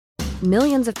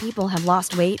Millions of people have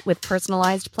lost weight with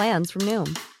personalized plans from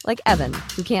Noom. Like Evan,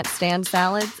 who can't stand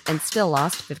salads and still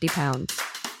lost 50 pounds.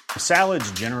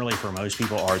 Salads generally for most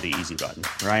people are the easy button,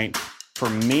 right? For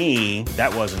me,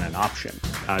 that wasn't an option.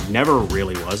 I never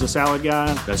really was a salad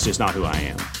guy. That's just not who I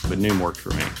am. But Noom worked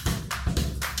for me.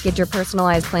 Get your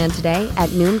personalized plan today at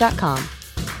Noom.com.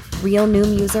 Real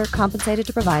Noom user compensated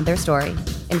to provide their story.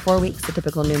 In 4 weeks, the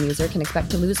typical Noom user can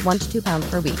expect to lose 1 to 2 pounds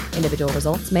per week. Individual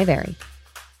results may vary.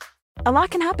 A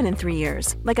lot can happen in 3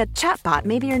 years, like a chatbot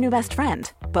may be your new best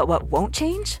friend. But what won't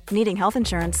change? Needing health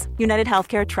insurance. United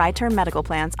Healthcare Tri-Term Medical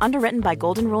Plans, underwritten by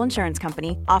Golden Rule Insurance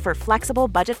Company, offer flexible,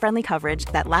 budget-friendly coverage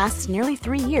that lasts nearly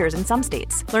 3 years in some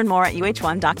states. Learn more at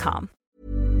uh1.com.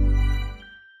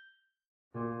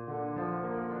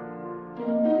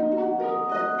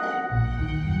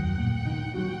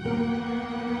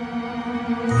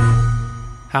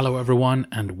 Hello everyone,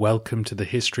 and welcome to the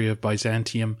History of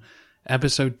Byzantium,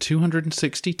 episode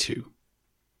 262.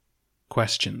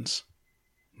 Questions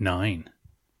 9.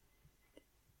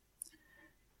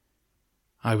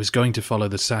 I was going to follow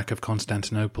the sack of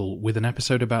Constantinople with an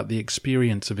episode about the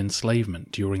experience of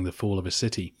enslavement during the fall of a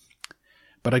city,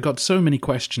 but I got so many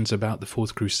questions about the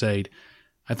Fourth Crusade,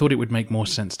 I thought it would make more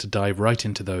sense to dive right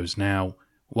into those now,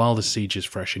 while the siege is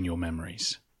fresh in your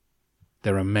memories.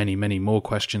 There are many, many more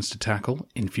questions to tackle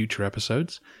in future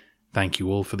episodes. Thank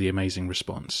you all for the amazing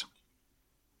response.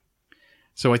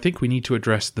 So I think we need to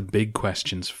address the big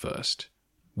questions first.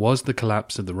 Was the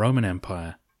collapse of the Roman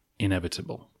Empire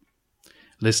inevitable?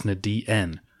 Listener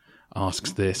DN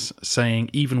asks this, saying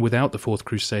even without the Fourth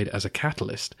Crusade as a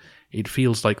catalyst, it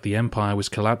feels like the empire was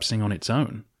collapsing on its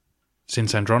own.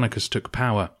 Since Andronicus took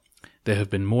power, there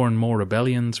have been more and more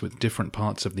rebellions with different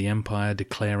parts of the empire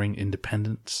declaring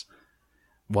independence,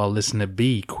 while listener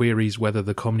B queries whether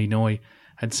the Komnenoi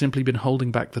had simply been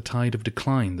holding back the tide of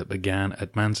decline that began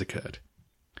at Manzikert.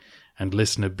 And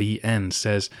listener BN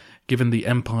says, given the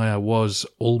empire was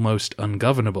almost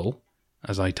ungovernable,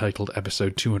 as I titled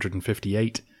episode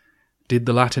 258, did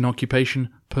the Latin occupation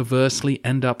perversely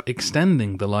end up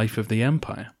extending the life of the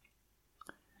empire?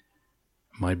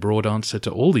 My broad answer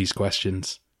to all these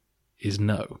questions is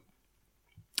no.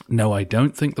 No, I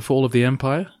don't think the fall of the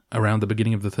empire around the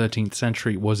beginning of the 13th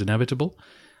century was inevitable.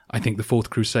 I think the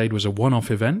Fourth Crusade was a one-off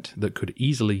event that could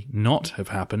easily not have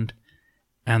happened,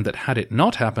 and that had it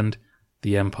not happened,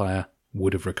 the empire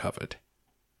would have recovered.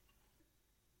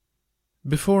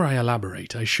 Before I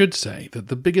elaborate, I should say that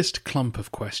the biggest clump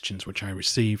of questions which I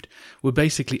received were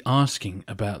basically asking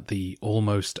about the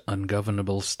almost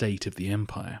ungovernable state of the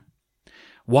empire.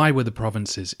 Why were the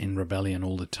provinces in rebellion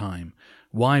all the time?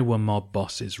 Why were mob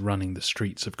bosses running the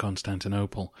streets of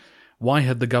Constantinople? Why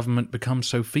had the government become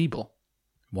so feeble?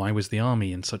 Why was the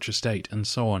army in such a state? And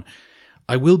so on.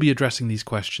 I will be addressing these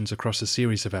questions across a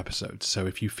series of episodes, so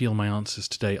if you feel my answers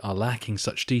today are lacking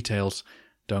such details,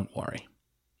 don't worry.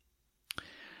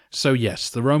 So yes,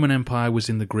 the Roman Empire was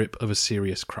in the grip of a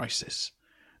serious crisis.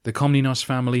 The Komnenos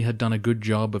family had done a good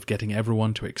job of getting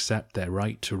everyone to accept their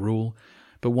right to rule,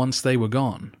 but once they were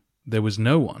gone, there was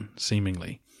no one,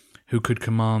 seemingly, who could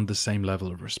command the same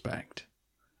level of respect.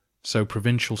 So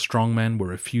provincial strongmen were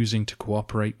refusing to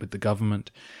cooperate with the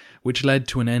government, which led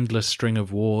to an endless string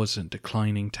of wars and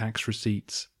declining tax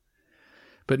receipts.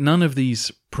 But none of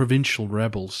these provincial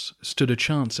rebels stood a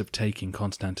chance of taking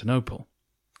Constantinople.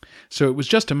 So it was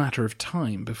just a matter of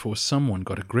time before someone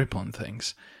got a grip on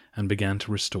things and began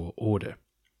to restore order.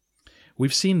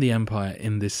 We've seen the empire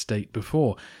in this state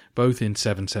before, both in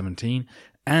 717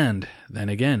 and then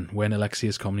again when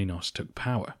Alexius Komnenos took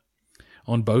power.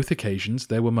 On both occasions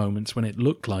there were moments when it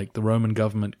looked like the Roman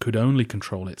government could only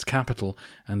control its capital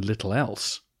and little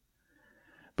else.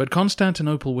 But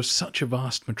Constantinople was such a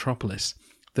vast metropolis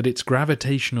that its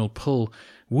gravitational pull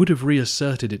would have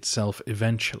reasserted itself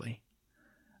eventually.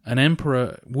 An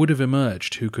emperor would have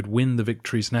emerged who could win the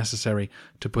victories necessary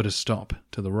to put a stop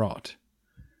to the rot.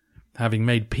 Having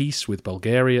made peace with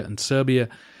Bulgaria and Serbia,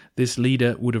 this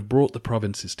leader would have brought the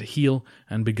provinces to heel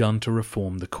and begun to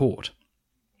reform the court.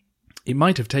 It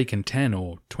might have taken 10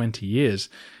 or 20 years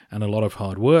and a lot of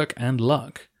hard work and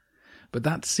luck, but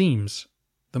that seems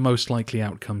the most likely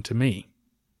outcome to me.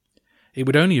 It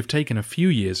would only have taken a few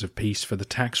years of peace for the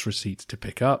tax receipts to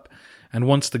pick up, and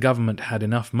once the government had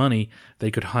enough money, they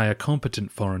could hire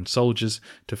competent foreign soldiers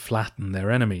to flatten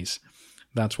their enemies.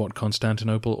 That's what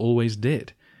Constantinople always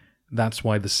did. That's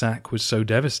why the sack was so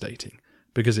devastating,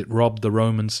 because it robbed the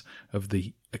Romans of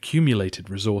the accumulated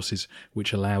resources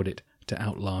which allowed it to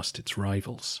outlast its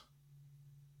rivals.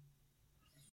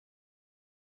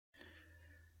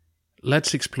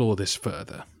 Let's explore this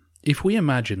further. If we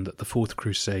imagine that the Fourth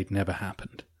Crusade never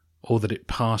happened, or that it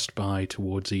passed by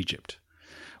towards Egypt?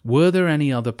 Were there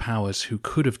any other powers who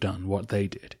could have done what they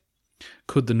did?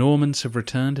 Could the Normans have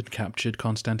returned and captured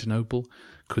Constantinople?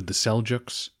 Could the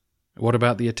Seljuks? What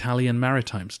about the Italian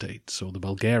maritime states or the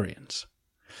Bulgarians?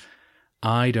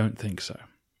 I don't think so.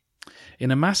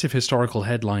 In a massive historical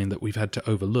headline that we've had to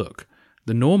overlook,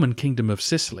 the Norman Kingdom of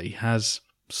Sicily has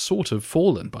sort of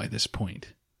fallen by this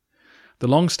point. The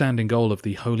long-standing goal of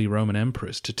the Holy Roman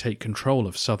Emperors to take control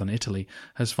of southern Italy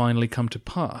has finally come to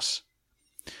pass.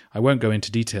 I won't go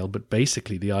into detail, but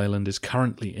basically the island is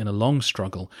currently in a long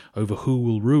struggle over who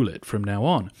will rule it from now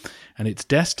on, and its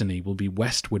destiny will be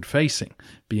westward-facing,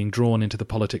 being drawn into the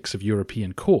politics of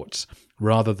European courts,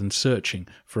 rather than searching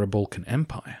for a Balkan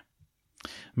empire.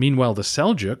 Meanwhile, the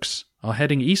Seljuks are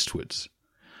heading eastwards.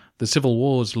 The civil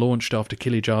wars launched after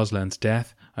Kilij Arslan's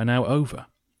death are now over.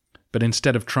 But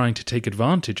instead of trying to take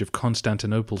advantage of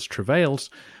Constantinople's travails,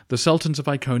 the Sultans of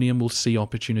Iconium will see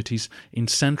opportunities in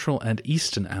central and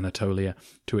eastern Anatolia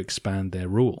to expand their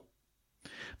rule.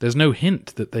 There's no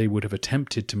hint that they would have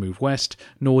attempted to move west,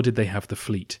 nor did they have the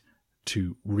fleet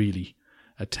to really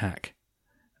attack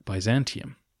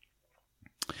Byzantium.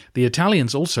 The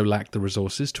Italians also lacked the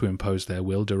resources to impose their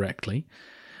will directly.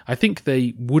 I think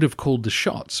they would have called the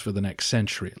shots for the next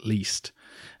century at least,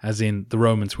 as in the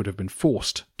Romans would have been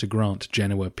forced to grant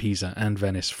Genoa, Pisa, and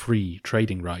Venice free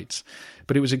trading rights,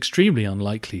 but it was extremely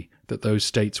unlikely that those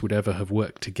states would ever have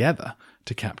worked together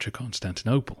to capture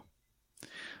Constantinople.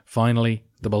 Finally,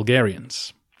 the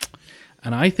Bulgarians.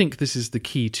 And I think this is the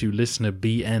key to listener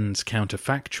BN's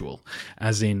counterfactual,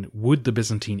 as in, would the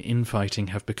Byzantine infighting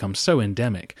have become so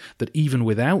endemic that even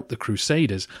without the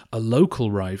Crusaders, a local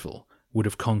rival would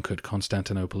have conquered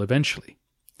Constantinople eventually?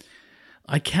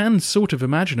 I can sort of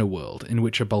imagine a world in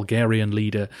which a Bulgarian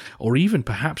leader, or even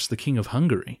perhaps the King of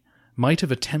Hungary, might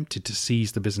have attempted to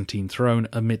seize the Byzantine throne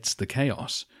amidst the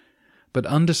chaos. But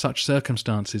under such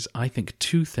circumstances, I think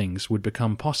two things would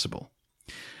become possible.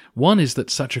 One is that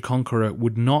such a conqueror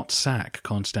would not sack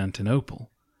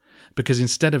Constantinople, because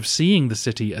instead of seeing the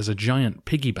city as a giant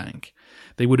piggy bank,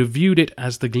 they would have viewed it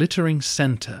as the glittering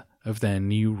centre of their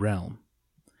new realm.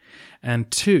 And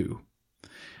two,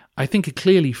 I think a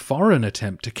clearly foreign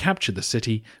attempt to capture the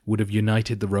city would have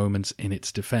united the Romans in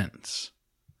its defence,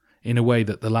 in a way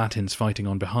that the Latins fighting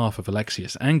on behalf of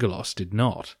Alexius Angelos did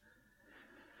not.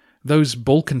 Those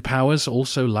Balkan powers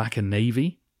also lack a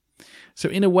navy, so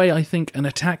in a way I think an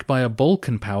attack by a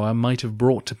Balkan power might have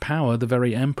brought to power the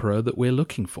very emperor that we're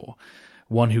looking for,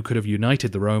 one who could have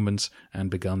united the Romans and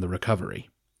begun the recovery.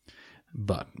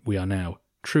 But we are now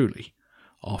truly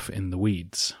off in the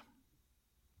weeds.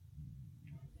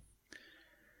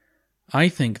 I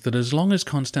think that as long as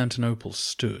Constantinople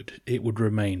stood, it would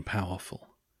remain powerful.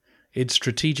 Its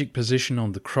strategic position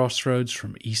on the crossroads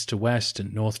from east to west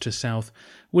and north to south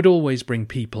would always bring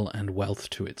people and wealth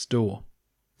to its door.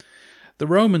 The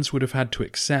Romans would have had to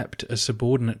accept a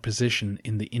subordinate position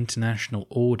in the international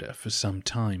order for some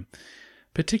time,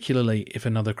 particularly if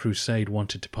another crusade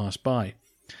wanted to pass by.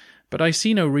 But I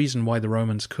see no reason why the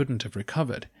Romans couldn't have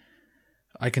recovered.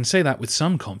 I can say that with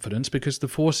some confidence because the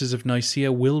forces of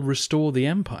Nicaea will restore the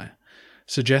empire,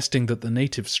 suggesting that the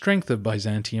native strength of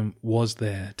Byzantium was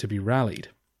there to be rallied.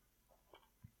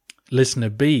 Listener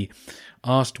B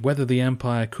asked whether the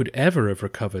empire could ever have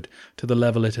recovered to the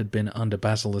level it had been under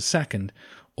Basil II,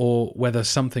 or whether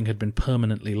something had been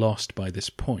permanently lost by this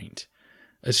point,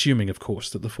 assuming, of course,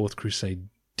 that the Fourth Crusade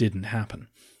didn't happen.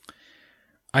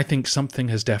 I think something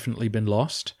has definitely been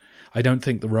lost. I don't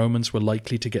think the Romans were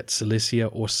likely to get Cilicia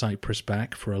or Cyprus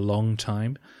back for a long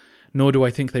time, nor do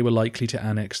I think they were likely to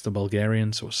annex the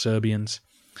Bulgarians or Serbians.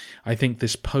 I think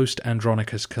this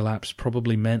post-Andronicus collapse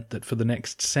probably meant that for the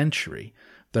next century,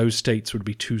 those states would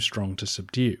be too strong to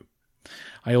subdue.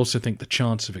 I also think the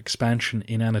chance of expansion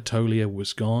in Anatolia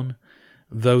was gone,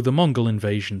 though the Mongol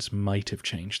invasions might have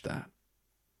changed that.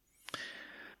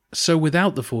 So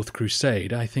without the Fourth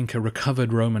Crusade, I think a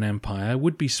recovered Roman Empire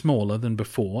would be smaller than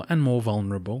before and more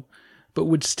vulnerable, but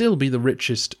would still be the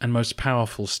richest and most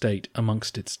powerful state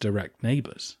amongst its direct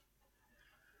neighbours.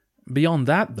 Beyond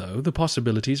that, though, the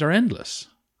possibilities are endless.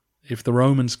 If the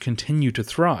Romans continue to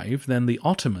thrive, then the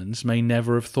Ottomans may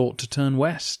never have thought to turn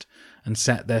west and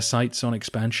set their sights on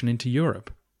expansion into Europe.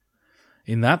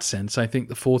 In that sense, I think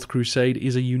the Fourth Crusade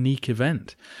is a unique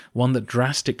event, one that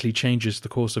drastically changes the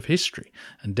course of history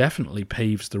and definitely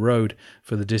paves the road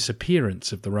for the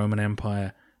disappearance of the Roman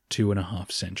Empire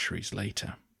 2.5 centuries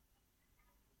later.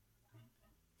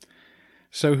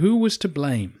 So who was to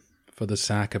blame for the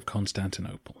sack of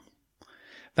Constantinople?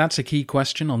 That's a key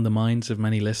question on the minds of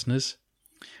many listeners.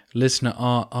 Listener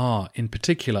RR in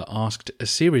particular asked a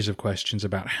series of questions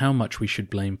about how much we should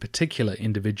blame particular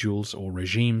individuals or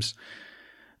regimes,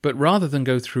 but rather than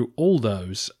go through all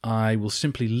those, I will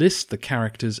simply list the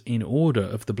characters in order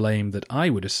of the blame that I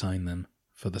would assign them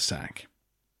for the sack.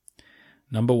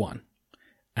 Number 1.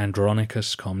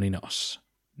 Andronicus Komnenos.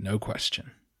 No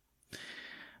question.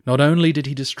 Not only did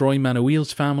he destroy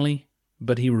Manuel's family,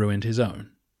 but he ruined his own.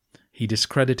 He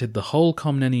discredited the whole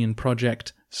Komnenian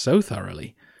project so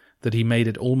thoroughly that he made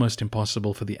it almost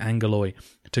impossible for the Angeloi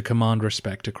to command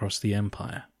respect across the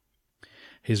empire.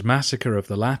 His massacre of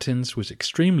the Latins was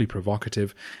extremely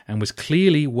provocative and was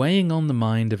clearly weighing on the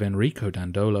mind of Enrico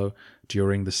Dandolo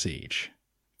during the siege.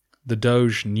 The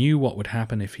Doge knew what would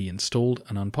happen if he installed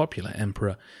an unpopular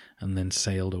emperor and then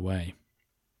sailed away.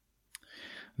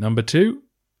 Number 2,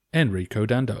 Enrico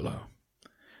Dandolo.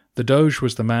 The Doge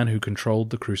was the man who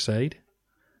controlled the crusade.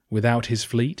 Without his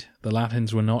fleet, the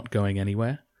Latins were not going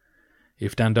anywhere.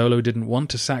 If Dandolo didn't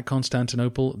want to sack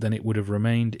Constantinople, then it would have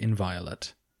remained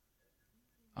inviolate.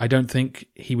 I don't think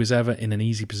he was ever in an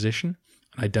easy position.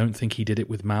 I don't think he did it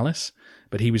with malice,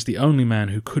 but he was the only man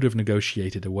who could have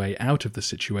negotiated a way out of the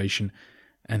situation,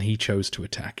 and he chose to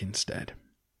attack instead.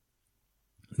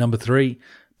 Number 3,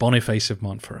 Boniface of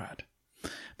Montferrat.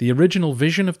 The original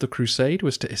vision of the crusade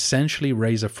was to essentially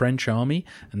raise a French army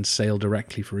and sail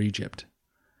directly for Egypt.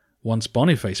 Once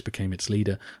Boniface became its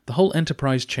leader, the whole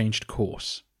enterprise changed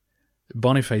course.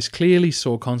 Boniface clearly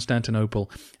saw Constantinople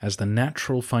as the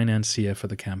natural financier for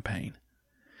the campaign.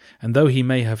 And though he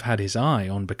may have had his eye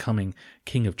on becoming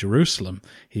King of Jerusalem,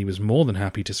 he was more than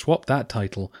happy to swap that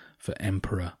title for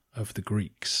Emperor of the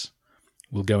Greeks.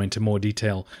 We'll go into more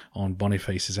detail on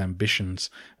Boniface's ambitions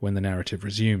when the narrative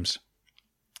resumes.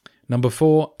 Number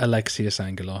 4, Alexius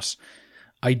Angelos.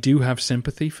 I do have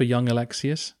sympathy for young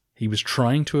Alexius. He was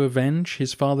trying to avenge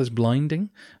his father's blinding,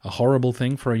 a horrible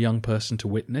thing for a young person to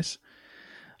witness.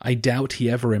 I doubt he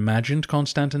ever imagined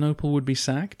Constantinople would be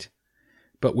sacked,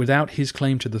 but without his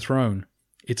claim to the throne,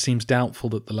 it seems doubtful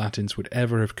that the Latins would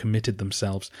ever have committed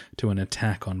themselves to an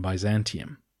attack on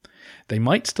Byzantium. They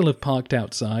might still have parked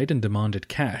outside and demanded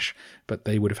cash, but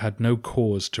they would have had no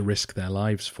cause to risk their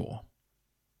lives for.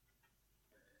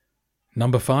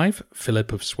 Number 5,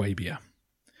 Philip of Swabia.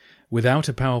 Without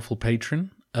a powerful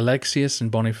patron, Alexius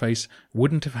and Boniface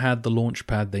wouldn't have had the launch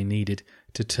pad they needed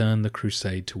to turn the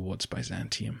crusade towards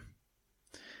Byzantium.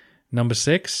 Number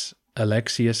 6,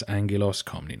 Alexius Angelos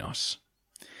Komnenos.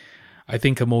 I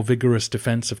think a more vigorous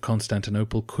defense of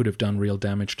Constantinople could have done real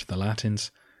damage to the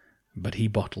Latins, but he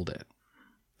bottled it.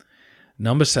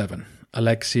 Number 7,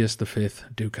 Alexius V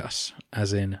Ducas,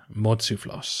 as in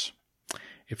Mourtzouphlos.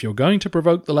 If you're going to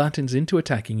provoke the Latins into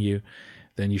attacking you,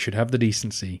 then you should have the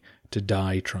decency to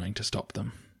die trying to stop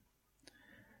them.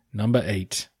 Number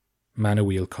 8,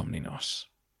 Manuel Komnenos.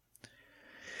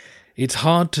 It's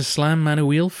hard to slam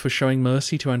Manuel for showing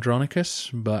mercy to Andronicus,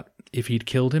 but if he'd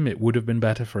killed him, it would have been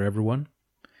better for everyone.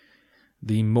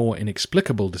 The more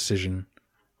inexplicable decision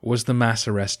was the mass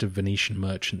arrest of Venetian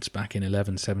merchants back in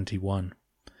 1171.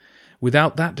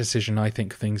 Without that decision, I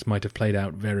think things might have played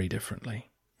out very differently.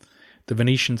 The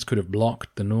Venetians could have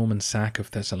blocked the Norman sack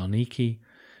of Thessaloniki,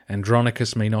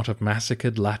 Andronicus may not have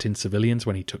massacred Latin civilians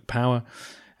when he took power,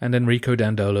 and Enrico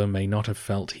Dandolo may not have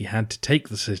felt he had to take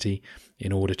the city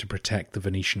in order to protect the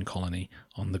Venetian colony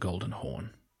on the Golden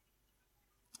Horn.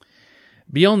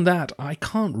 Beyond that, I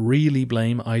can't really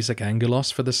blame Isaac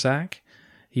Angelos for the sack.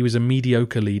 He was a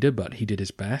mediocre leader, but he did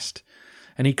his best,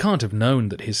 and he can't have known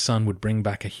that his son would bring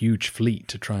back a huge fleet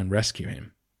to try and rescue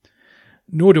him.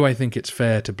 Nor do I think it's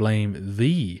fair to blame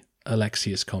the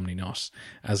Alexius Komnenos,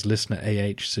 as listener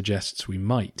AH suggests we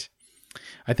might.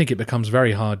 I think it becomes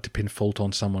very hard to pin fault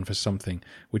on someone for something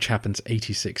which happens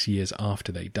 86 years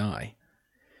after they die.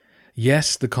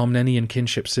 Yes, the Komnenian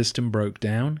kinship system broke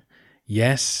down.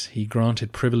 Yes, he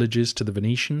granted privileges to the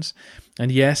Venetians.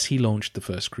 And yes, he launched the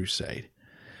First Crusade.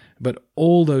 But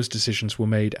all those decisions were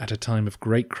made at a time of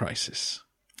great crisis,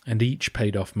 and each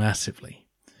paid off massively,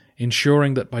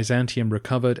 ensuring that Byzantium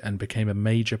recovered and became a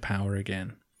major power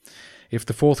again. If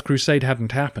the Fourth Crusade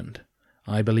hadn't happened,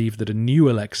 I believe that a new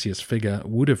Alexius figure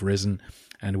would have risen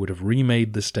and would have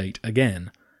remade the state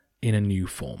again in a new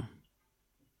form.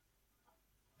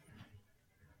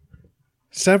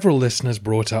 Several listeners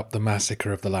brought up the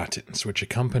massacre of the Latins, which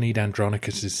accompanied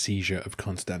Andronicus's seizure of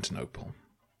Constantinople.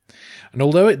 And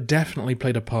although it definitely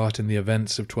played a part in the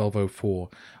events of 1204,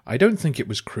 I don't think it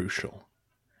was crucial.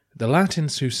 The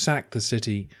Latins who sacked the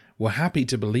city were happy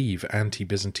to believe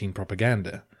anti-Byzantine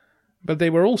propaganda, but they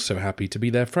were also happy to be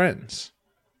their friends,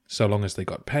 so long as they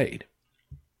got paid.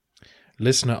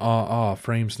 Listener RR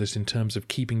frames this in terms of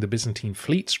keeping the Byzantine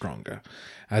fleet stronger,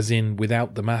 as in,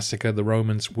 without the massacre, the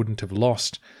Romans wouldn't have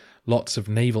lost lots of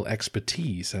naval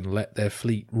expertise and let their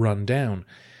fleet run down.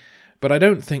 But I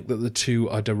don't think that the two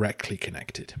are directly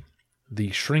connected.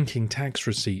 The shrinking tax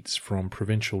receipts from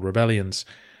provincial rebellions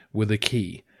were the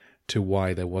key to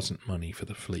why there wasn't money for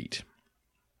the fleet.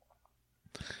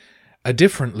 A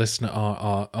different listener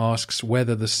RR asks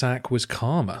whether the sack was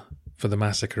karma for the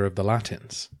massacre of the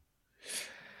Latins.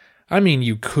 I mean,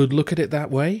 you could look at it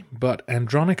that way, but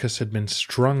Andronicus had been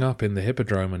strung up in the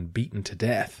Hippodrome and beaten to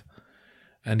death.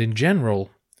 And in general,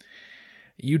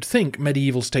 you'd think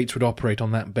medieval states would operate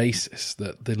on that basis,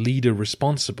 that the leader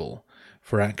responsible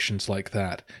for actions like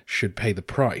that should pay the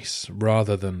price,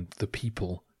 rather than the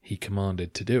people he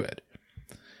commanded to do it.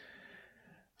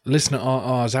 Listener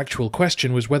RR's actual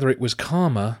question was whether it was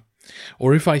karma,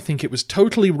 or if I think it was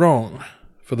totally wrong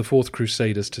for the Fourth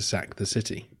Crusaders to sack the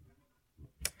city.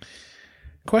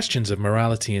 Questions of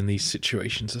morality in these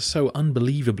situations are so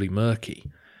unbelievably murky.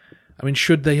 I mean,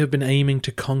 should they have been aiming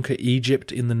to conquer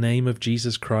Egypt in the name of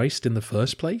Jesus Christ in the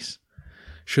first place?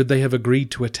 Should they have agreed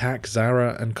to attack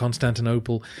Zara and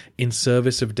Constantinople in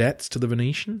service of debts to the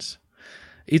Venetians?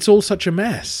 It's all such a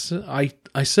mess.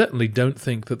 I certainly don't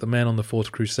think that the men on the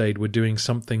Fourth Crusade were doing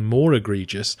something more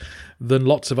egregious than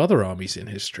lots of other armies in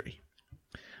history.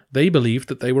 They believed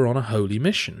that they were on a holy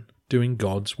mission, doing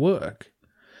God's work.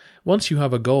 Once you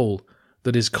have a goal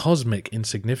that is cosmic in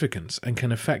significance and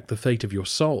can affect the fate of your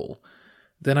soul,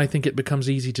 then I think it becomes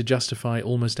easy to justify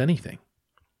almost anything.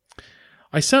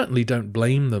 I certainly don't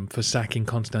blame them for sacking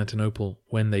Constantinople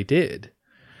when they did.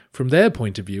 From their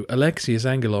point of view, Alexius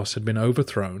Angelos had been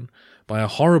overthrown by a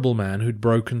horrible man who'd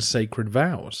broken sacred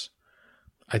vows.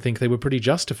 I think they were pretty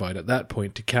justified at that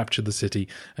point to capture the city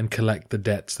and collect the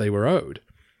debts they were owed.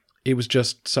 It was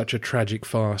just such a tragic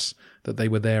farce that they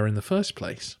were there in the first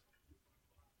place.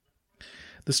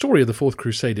 The story of the Fourth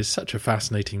Crusade is such a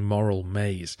fascinating moral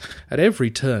maze. At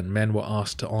every turn, men were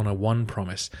asked to honour one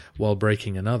promise while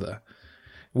breaking another.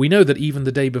 We know that even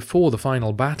the day before the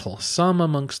final battle, some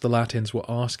amongst the Latins were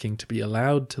asking to be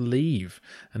allowed to leave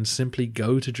and simply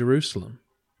go to Jerusalem.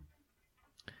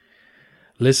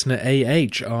 Listener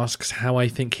AH asks how I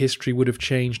think history would have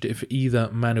changed if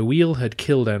either Manuel had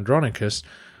killed Andronicus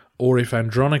or if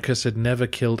Andronicus had never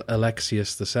killed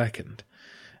Alexius II,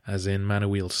 as in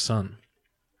Manuel's son.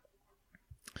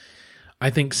 I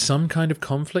think some kind of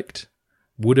conflict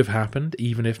would have happened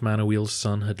even if Manuel's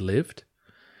son had lived,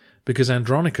 because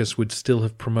Andronicus would still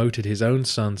have promoted his own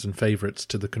sons and favourites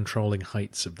to the controlling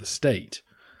heights of the state.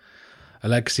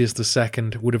 Alexius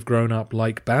II would have grown up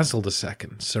like Basil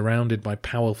II, surrounded by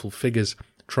powerful figures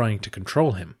trying to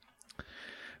control him.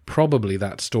 Probably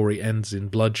that story ends in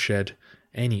bloodshed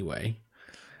anyway.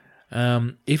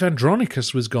 If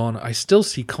Andronicus was gone, I still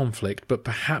see conflict, but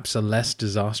perhaps a less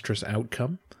disastrous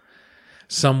outcome.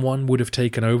 Someone would have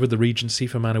taken over the regency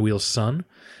for Manuel's son,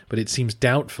 but it seems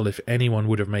doubtful if anyone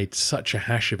would have made such a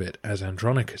hash of it as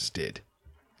Andronicus did.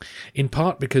 In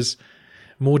part because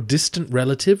more distant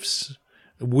relatives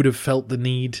would have felt the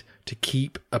need to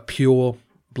keep a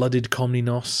pure-blooded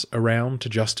Komnenos around to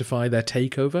justify their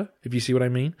takeover, if you see what I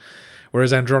mean.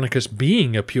 Whereas Andronicus,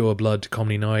 being a pure-blood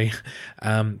Komnenoi,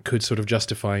 could sort of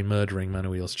justify murdering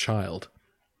Manuel's child.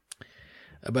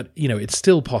 But, it's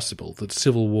still possible that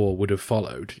civil war would have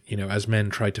followed, as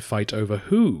men tried to fight over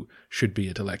who should be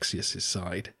at Alexius's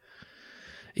side.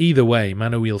 Either way,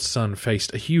 Manuel's son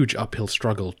faced a huge uphill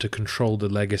struggle to control the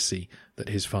legacy that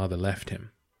his father left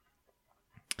him.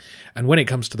 And when it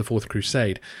comes to the Fourth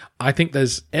Crusade, I think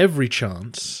there's every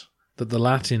chance that the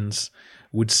Latins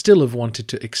would still have wanted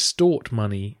to extort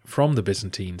money from the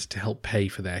Byzantines to help pay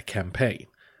for their campaign,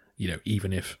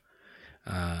 even if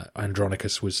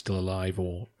Andronicus was still alive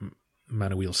or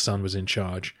Manuel's son was in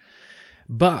charge.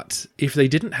 But if they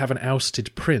didn't have an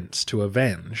ousted prince to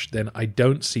avenge, then I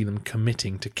don't see them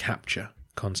committing to capture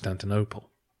Constantinople.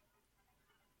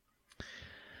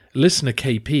 Listener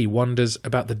KP wonders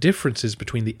about the differences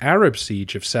between the Arab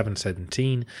siege of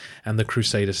 717 and the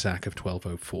Crusader sack of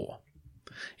 1204.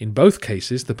 In both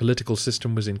cases, the political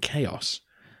system was in chaos.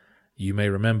 You may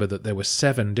remember that there were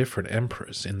 7 different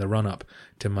emperors in the run-up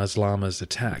to Maslama's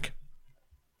attack.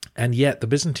 And yet the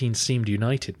Byzantines seemed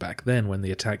united back then when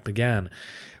the attack began,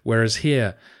 whereas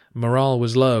here morale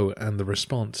was low and the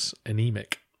response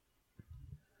anemic.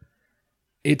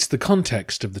 It's the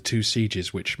context of the two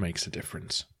sieges which makes a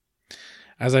difference.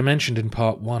 As I mentioned in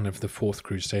part 1 of the Fourth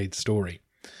Crusade story,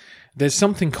 there's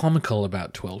something comical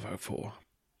about 1204.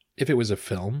 If it was a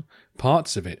film,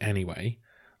 parts of it anyway,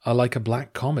 are like a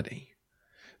black comedy.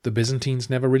 The Byzantines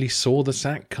never really saw the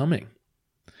sack coming.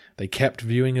 They kept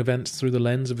viewing events through the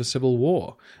lens of a civil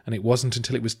war, and it wasn't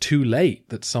until it was too late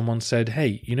that someone said,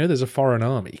 hey, you know there's a foreign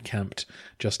army camped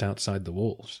just outside the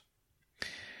walls.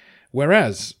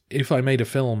 Whereas, if I made a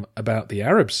film about the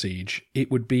Arab siege,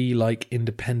 it would be like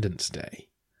Independence Day.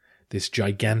 This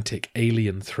gigantic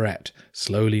alien threat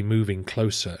slowly moving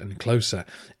closer and closer,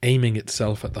 aiming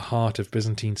itself at the heart of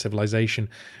Byzantine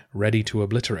civilization, ready to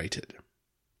obliterate it.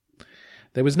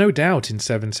 There was no doubt in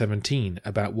 717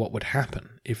 about what would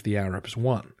happen if the Arabs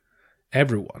won.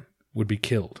 Everyone would be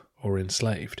killed or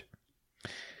enslaved.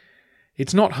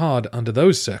 It's not hard under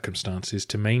those circumstances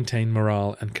to maintain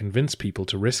morale and convince people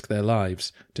to risk their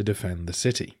lives to defend the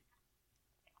city.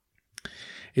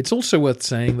 It's also worth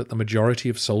saying that the majority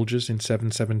of soldiers in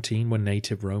 717 were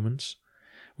native Romans,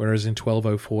 whereas in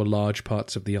 1204 large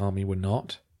parts of the army were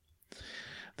not.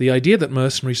 The idea that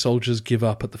mercenary soldiers give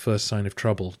up at the first sign of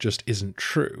trouble just isn't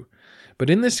true, but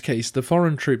in this case the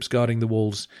foreign troops guarding the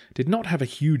walls did not have a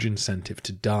huge incentive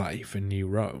to die for New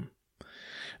Rome.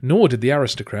 Nor did the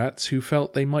aristocrats, who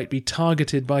felt they might be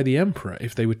targeted by the emperor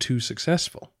if they were too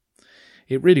successful.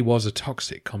 It really was a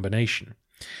toxic combination,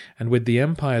 and with the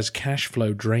empire's cash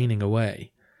flow draining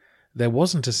away, there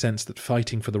wasn't a sense that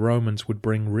fighting for the Romans would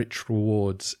bring rich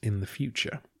rewards in the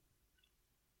future.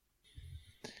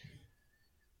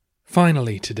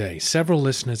 Finally today, several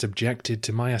listeners objected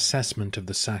to my assessment of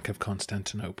the sack of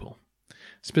Constantinople,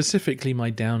 specifically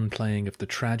my downplaying of the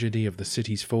tragedy of the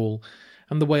city's fall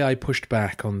and the way I pushed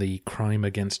back on the crime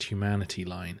against humanity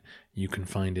line you can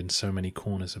find in so many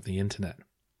corners of the internet.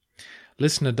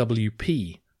 Listener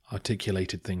WP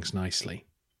articulated things nicely.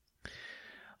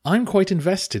 I'm quite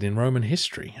invested in Roman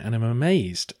history and am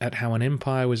amazed at how an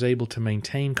empire was able to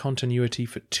maintain continuity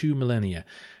for 2 millennia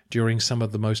during some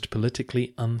of the most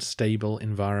politically unstable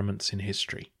environments in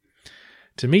history.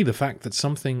 To me, the fact that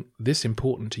something this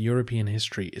important to European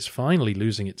history is finally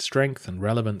losing its strength and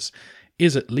relevance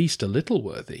is at least a little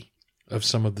worthy of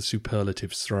some of the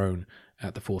superlatives thrown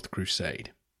at the Fourth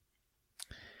Crusade.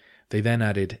 They then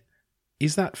added,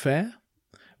 is that fair?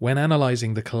 When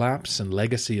analysing the collapse and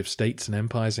legacy of states and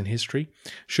empires in history,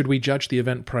 should we judge the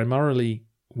event primarily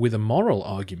with a moral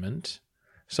argument,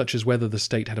 such as whether the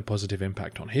state had a positive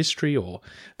impact on history or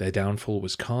their downfall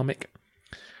was karmic,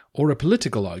 or a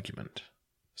political argument,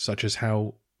 such as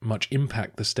how much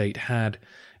impact the state had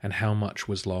and how much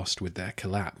was lost with their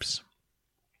collapse?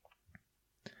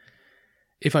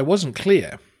 If I wasn't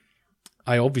clear,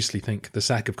 I obviously think the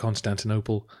sack of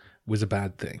Constantinople was a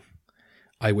bad thing.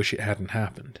 I wish it hadn't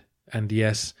happened, and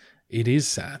yes, it is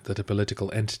sad that a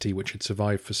political entity which had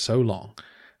survived for so long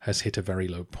has hit a very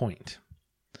low point.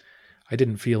 I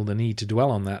didn't feel the need to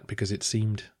dwell on that because it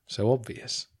seemed so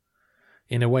obvious.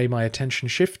 In a way, my attention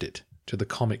shifted to the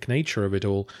comic nature of it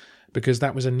all because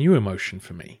that was a new emotion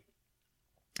for me,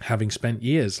 having spent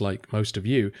years, like most of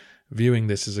you, viewing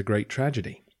this as a great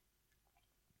tragedy.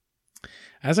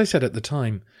 As I said at the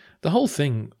time, the whole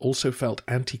thing also felt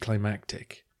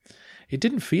anticlimactic. It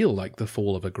didn't feel like the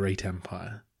fall of a great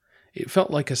empire. It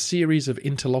felt like a series of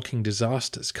interlocking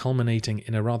disasters culminating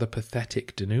in a rather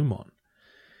pathetic denouement.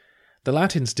 The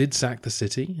Latins did sack the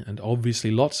city, and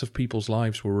obviously lots of people's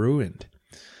lives were ruined.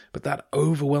 But that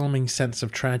overwhelming sense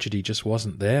of tragedy just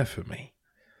wasn't there for me.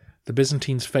 The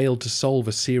Byzantines failed to solve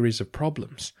a series of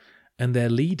problems, and their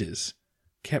leaders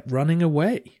kept running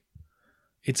away.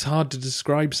 It's hard to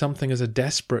describe something as a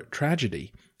desperate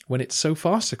tragedy when it's so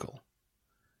farcical.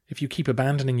 If you keep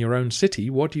abandoning your own city,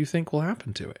 what do you think will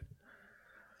happen to it?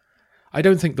 I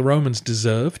don't think the Romans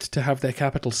deserved to have their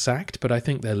capital sacked, but I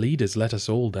think their leaders let us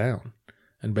all down,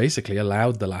 and basically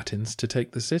allowed the Latins to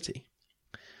take the city.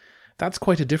 That's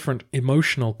quite a different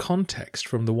emotional context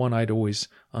from the one I'd always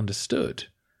understood.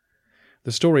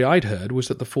 The story I'd heard was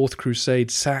that the Fourth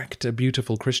Crusade sacked a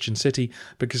beautiful Christian city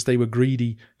because they were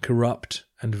greedy, corrupt,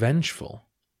 and vengeful.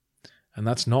 And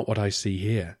that's not what I see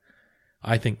here.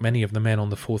 I think many of the men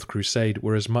on the Fourth Crusade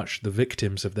were as much the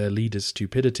victims of their leaders'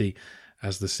 stupidity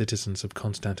as the citizens of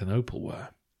Constantinople were.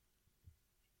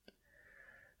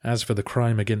 As for the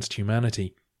crime against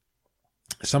humanity,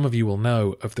 some of you will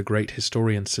know of the great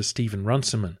historian Sir Stephen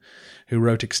Runciman, who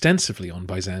wrote extensively on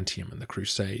Byzantium and the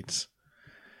Crusades.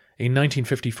 In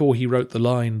 1954 he wrote the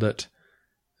line that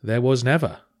there was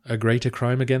never a greater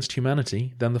crime against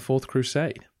humanity than the Fourth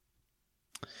Crusade.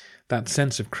 That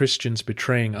sense of Christians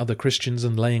betraying other Christians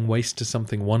and laying waste to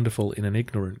something wonderful in an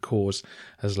ignorant cause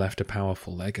has left a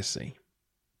powerful legacy.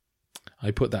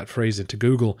 I put that phrase into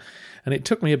Google, and it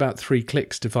took me about 3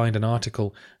 clicks to find an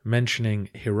article mentioning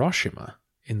Hiroshima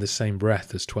in the same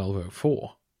breath as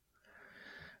 1204.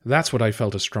 That's what I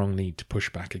felt a strong need to push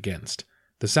back against,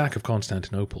 The sack of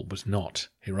Constantinople was not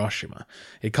Hiroshima.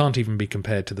 It can't even be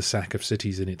compared to the sack of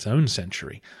cities in its own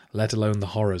century, let alone the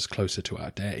horrors closer to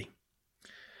our day.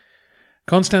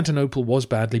 Constantinople was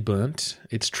badly burnt,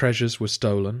 its treasures were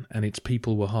stolen, and its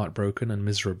people were heartbroken and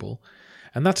miserable,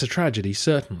 and that's a tragedy,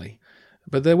 certainly.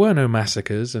 But there were no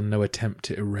massacres and no attempt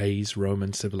to erase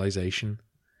Roman civilization.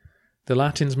 The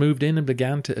Latins moved in and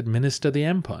began to administer the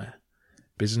empire.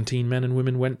 Byzantine men and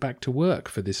women went back to work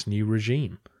for this new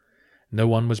regime. No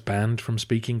one was banned from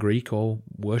speaking Greek or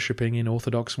worshipping in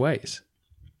orthodox ways.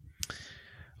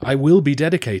 I will be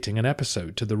dedicating an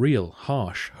episode to the real,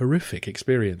 harsh, horrific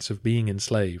experience of being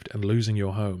enslaved and losing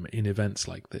your home in events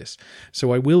like this,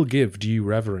 so I will give due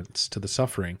reverence to the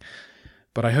suffering,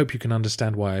 but I hope you can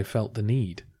understand why I felt the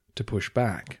need to push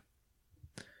back.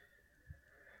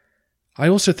 I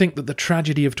also think that the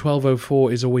tragedy of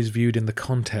 1204 is always viewed in the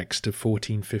context of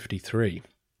 1453.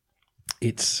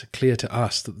 It's clear to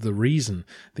us that the reason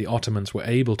the Ottomans were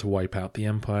able to wipe out the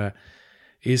empire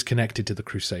is connected to the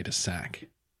Crusader sack.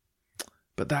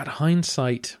 But that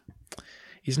hindsight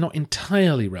is not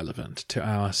entirely relevant to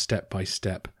our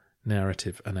step-by-step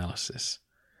narrative analysis.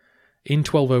 In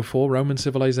 1204, Roman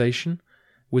civilization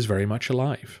was very much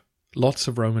alive. Lots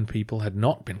of Roman people had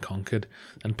not been conquered,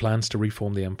 and plans to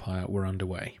reform the empire were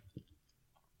underway.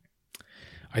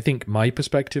 I think my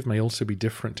perspective may also be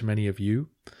different to many of you,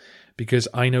 because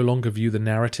I no longer view the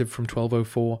narrative from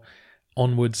 1204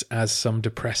 onwards as some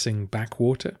depressing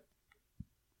backwater.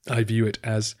 I view it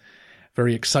as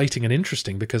very exciting and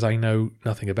interesting because I know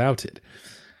nothing about it.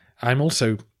 I'm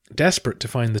also desperate to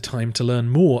find the time to learn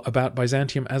more about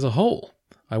Byzantium as a whole.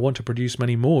 I want to produce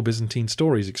many more Byzantine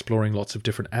stories exploring lots of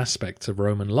different aspects of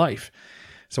Roman life,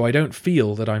 so I don't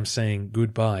feel that I'm saying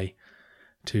goodbye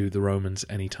to the Romans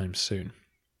anytime soon.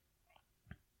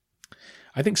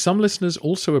 I think some listeners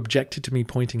also objected to me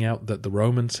pointing out that the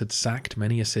Romans had sacked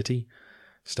many a city,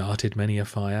 started many a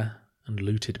fire, and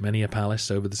looted many a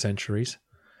palace over the centuries,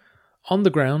 on the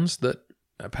grounds that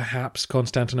perhaps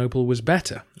Constantinople was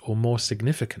better or more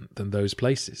significant than those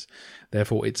places,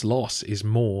 therefore its loss is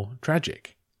more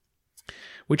tragic.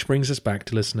 Which brings us back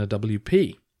to listener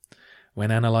WP.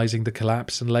 When analysing the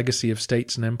collapse and legacy of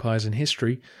states and empires in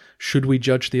history, should we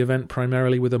judge the event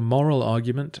primarily with a moral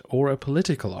argument or a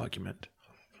political argument?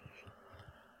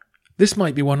 This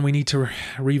might be one we need to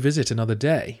revisit another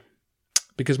day,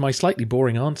 because my slightly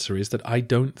boring answer is that I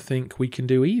don't think we can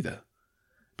do either,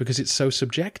 because it's so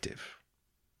subjective.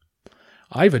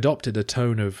 I've adopted a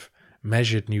tone of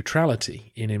measured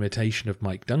neutrality in imitation of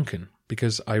Mike Duncan,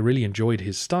 because I really enjoyed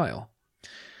his style.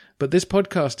 But this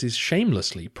podcast is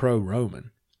shamelessly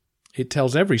pro-Roman. It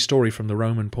tells every story from the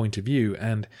Roman point of view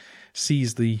and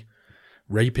sees the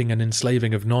raping and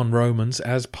enslaving of non-Romans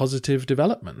as positive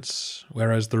developments,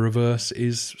 whereas the reverse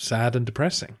is sad and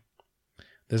depressing.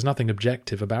 There's nothing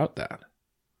objective about that.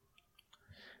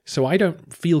 So I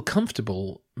don't feel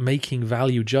comfortable making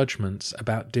value judgments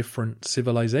about different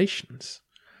civilizations.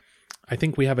 I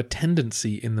think we have a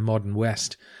tendency in the modern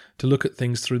West to look at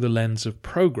things through the lens of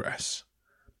progress.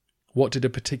 What did a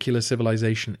particular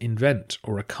civilization invent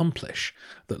or accomplish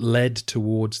that led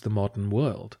towards the modern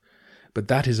world? But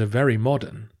that is a very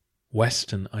modern,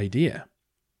 Western idea.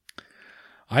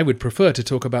 I would prefer to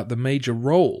talk about the major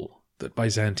role that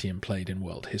Byzantium played in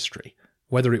world history.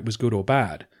 Whether it was good or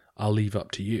bad, I'll leave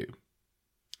up to you.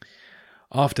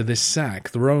 After this sack,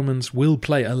 the Romans will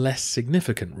play a less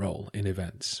significant role in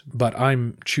events, but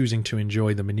I'm choosing to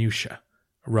enjoy the minutiae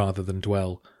rather than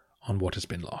dwell on what has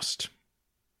been lost.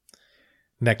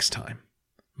 Next time,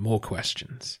 more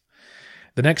questions.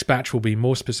 The next batch will be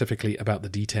more specifically about the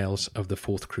details of the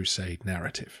Fourth Crusade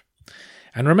narrative.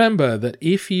 And remember that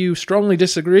if you strongly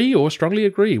disagree or strongly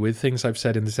agree with things I've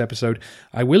said in this episode,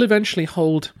 I will eventually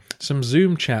hold some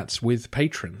Zoom chats with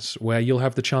patrons where you'll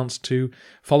have the chance to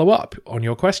follow up on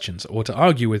your questions or to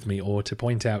argue with me or to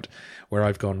point out where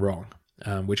I've gone wrong,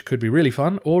 which could be really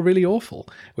fun or really awful,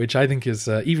 which I think is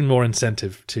even more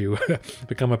incentive to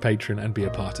become a patron and be a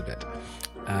part of it.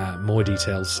 More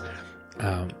details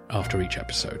after each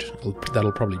episode.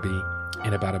 That'll probably be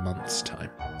in about a month's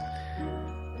time.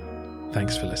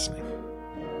 Thanks for listening.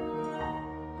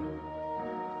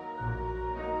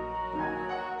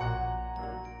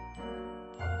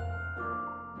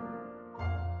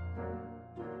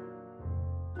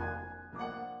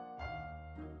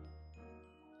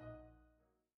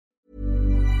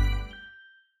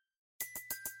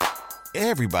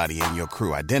 Everybody in your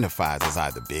crew identifies as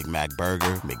either Big Mac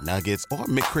Burger, McNuggets, or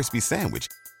McCrispy Sandwich.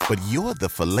 But you're the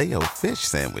Filet-O-Fish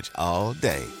Sandwich all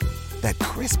day. That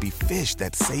crispy fish,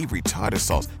 that savory tartar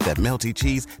sauce, that melty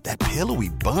cheese, that pillowy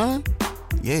bun.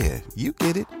 Yeah, you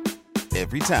get it.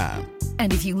 every time.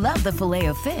 And if you love the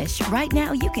Filet-O-Fish, right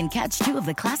now you can catch 2 of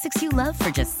the classics you love for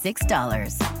just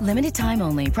 $6. Limited time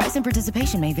only. Price and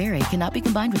participation may vary. Cannot be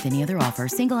combined with any other offer.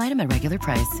 Single item at regular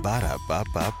price.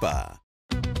 Ba-da-ba-ba-ba.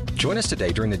 Join us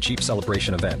today during the Jeep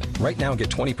Celebration event. Right now, get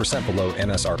 20% below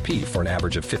MSRP for an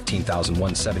average of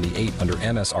 $15,178 under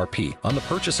MSRP on the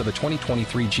purchase of a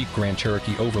 2023 Jeep Grand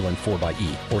Cherokee Overland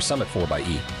 4xE or Summit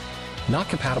 4xE. Not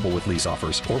compatible with lease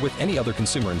offers or with any other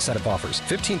consumer incentive offers.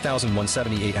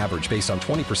 $15,178 average based on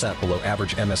 20% below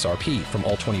average MSRP from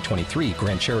all 2023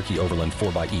 Grand Cherokee Overland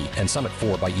 4xE and Summit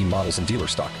 4xE models in dealer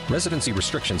stock. Residency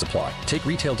restrictions apply. Take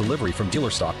retail delivery from dealer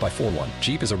stock by 4/1.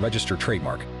 Jeep is a registered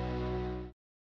trademark.